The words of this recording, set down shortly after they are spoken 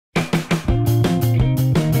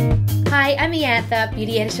Hi, I'm Iantha,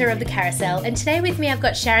 beauty editor of the Carousel, and today with me I've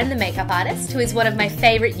got Sharon the makeup artist, who is one of my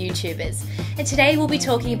favourite YouTubers. And today we'll be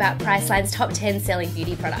talking about Priceline's top 10 selling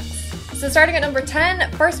beauty products. So starting at number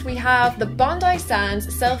 10, first we have the Bondi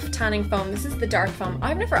Sands Self-Tanning Foam. This is the dark foam.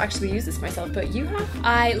 I've never actually used this myself, but you have?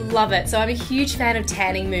 I love it. So I'm a huge fan of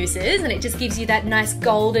tanning mousses, and it just gives you that nice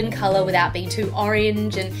golden colour without being too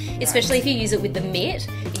orange, and especially if you use it with the mitt,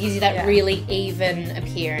 it gives you that really even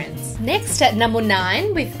appearance. Next at number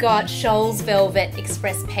 9, we've got Scholl's Velvet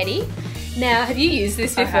Express Pedi. Now, have you used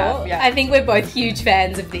this before? I have, yeah. I think we're both huge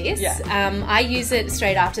fans of this. Yeah. I use it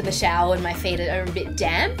straight after the shower when my feet are a bit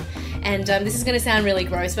damp. And this is going to sound really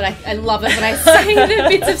gross, but I love it when I see the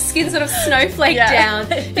bits of skin sort of snowflake down,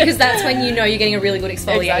 because that's when you know you're getting a really good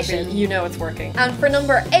exfoliation. Exactly. You know it's working. And for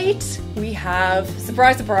number 8, we have,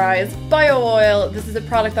 surprise, surprise, Bio Oil. This is a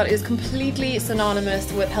product that is completely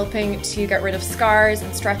synonymous with helping to get rid of scars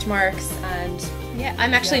and stretch marks, and yeah,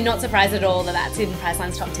 I'm actually not surprised at all that that's in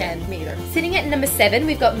Priceline's top 10. Me either. Sitting at number 7,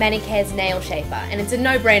 we've got Manicare's Nail Shaper, and it's a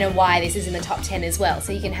no-brainer why this is in the top 10 as well.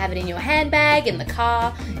 So you can have it in your handbag, in the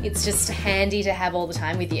car. It's just handy to have all the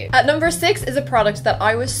time with you. At number 6 is a product that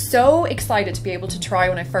I was so excited to be able to try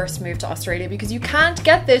when I first moved to Australia, because you can't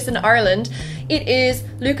get this in Ireland. It is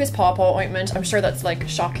Lucas Paw Paw ointment. I'm sure that's like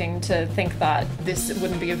shocking to think that this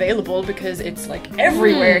wouldn't be available because it's like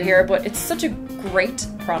everywhere here, but it's such a great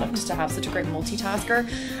product to have, such a great multitasker.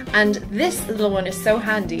 And this little one is so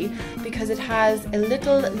handy because it has a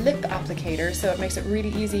little lip applicator, so it makes it really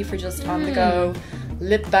easy for just on the go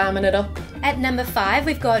lip balming it up. At number 5,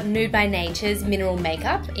 we've got Nude by Nature's Mineral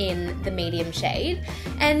Makeup in the medium shade.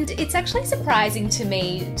 And it's actually surprising to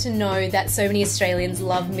me to know that so many Australians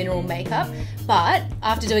love mineral makeup, but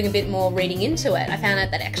after doing a bit more reading into it, I found out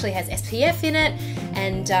that it actually has SPF in it,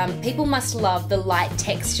 and people must love the light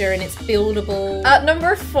texture, and it's buildable. At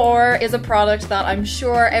number 4 is a product that I'm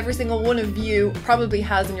sure every single one of you probably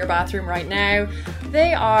has in your bathroom right now.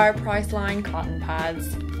 They are Priceline cotton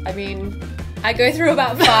pads. I mean, I go through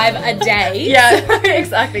about 5 a day. Yeah,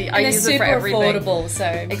 exactly. And I use it for everything. Super affordable, so.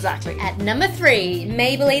 Exactly. At number 3,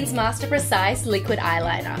 Maybelline's Master Precise Liquid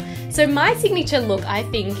Eyeliner. So my signature look, I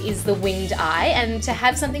think, is the winged eye, and to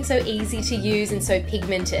have something so easy to use and so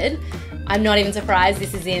pigmented, I'm not even surprised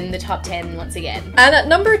this is in the top 10 once again. And at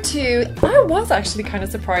number 2, I was actually kind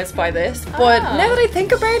of surprised by this, but now that I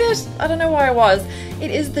think about it, I don't know why I was.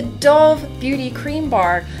 It is the Dove Beauty Cream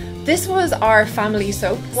Bar. This was our family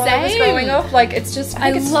soap while I was growing up. Like, it's just,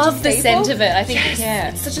 I love the scent of it. I think,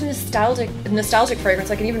 it's such a nostalgic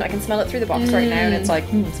fragrance. I can smell it through the box right now, and it's like,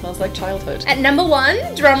 it smells like childhood. At number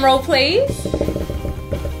 1, drum roll please,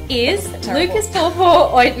 is Lucas Paw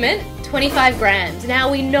Paw Ointment, 25 grams.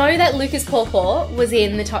 Now, we know that Lucas Paw Paw was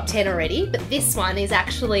in the top 10 already, but this one is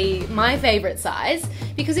actually my favourite size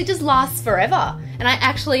because it just lasts forever. And I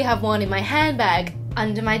actually have one in my handbag,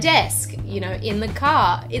 under my desk, you know, in the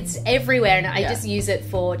car. It's everywhere, and I just use it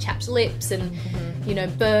for chapped lips and you know,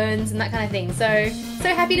 burns and that kind of thing. So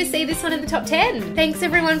happy to see this one in the top 10. Thanks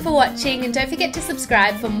everyone for watching, and don't forget to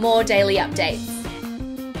subscribe for more daily updates.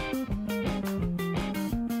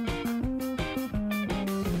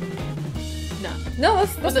 No,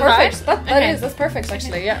 that's perfect. Right? That's perfect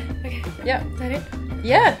actually. Yeah. Okay. Yeah. Is that it?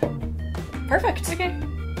 Yeah. Perfect. Okay.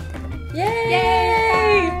 Yay!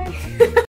 Yay!